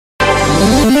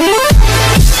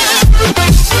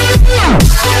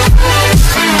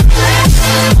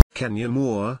Kenya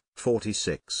Moore,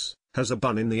 46, has a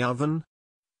bun in the oven?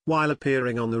 While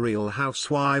appearing on the Real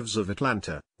Housewives of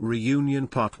Atlanta, Reunion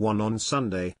Part 1 on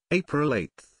Sunday, April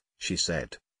 8, she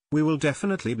said, "We will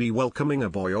definitely be welcoming a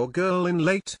boy or girl in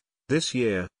late this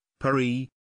year, Paris.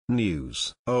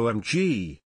 News.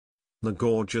 OMG. The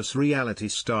gorgeous reality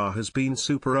star has been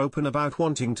super open about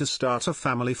wanting to start a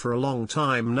family for a long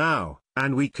time now,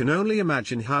 and we can only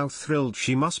imagine how thrilled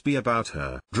she must be about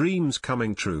her dreams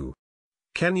coming true."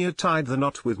 Kenya tied the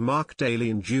knot with Marc Daly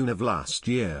in June of last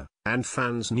year, and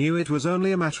fans knew it was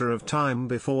only a matter of time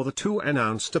before the two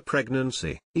announced a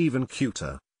pregnancy. Even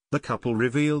cuter, the couple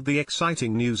revealed the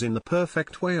exciting news in the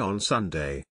perfect way on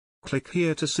Sunday. Click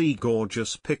here to see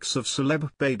gorgeous pics of celeb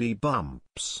baby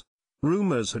bumps.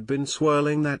 Rumors had been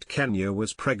swirling that Kenya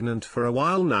was pregnant for a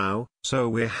while now, so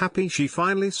we're happy she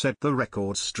finally set the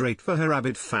record straight for her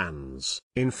avid fans.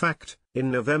 In fact, in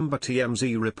November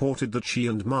TMZ reported that she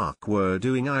and Marc were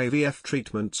doing IVF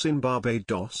treatments in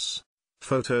Barbados.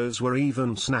 Photos were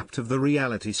even snapped of the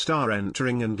reality star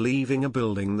entering and leaving a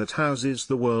building that houses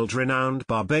the world-renowned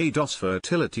Barbados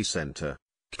Fertility Center.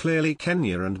 Clearly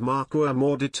Kenya and Marc were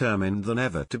more determined than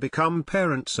ever to become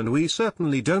parents, and we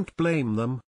certainly don't blame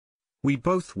them. "We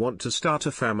both want to start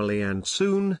a family, and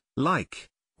soon, like,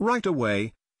 right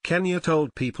away," Kenya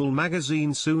told People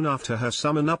magazine soon after her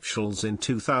summer nuptials in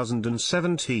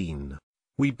 2017.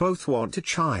 "We both want a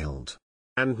child.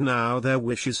 And now their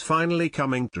wish is finally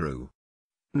coming true.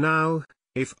 Now,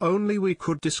 if only we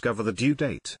could discover the due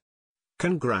date.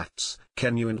 Congrats,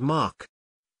 Kenya and Marc.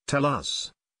 Tell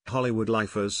us, Hollywood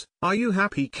lifers, are you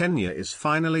happy Kenya is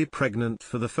finally pregnant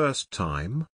for the first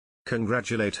time?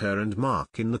 Congratulate her and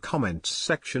Marc in the comments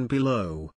section below.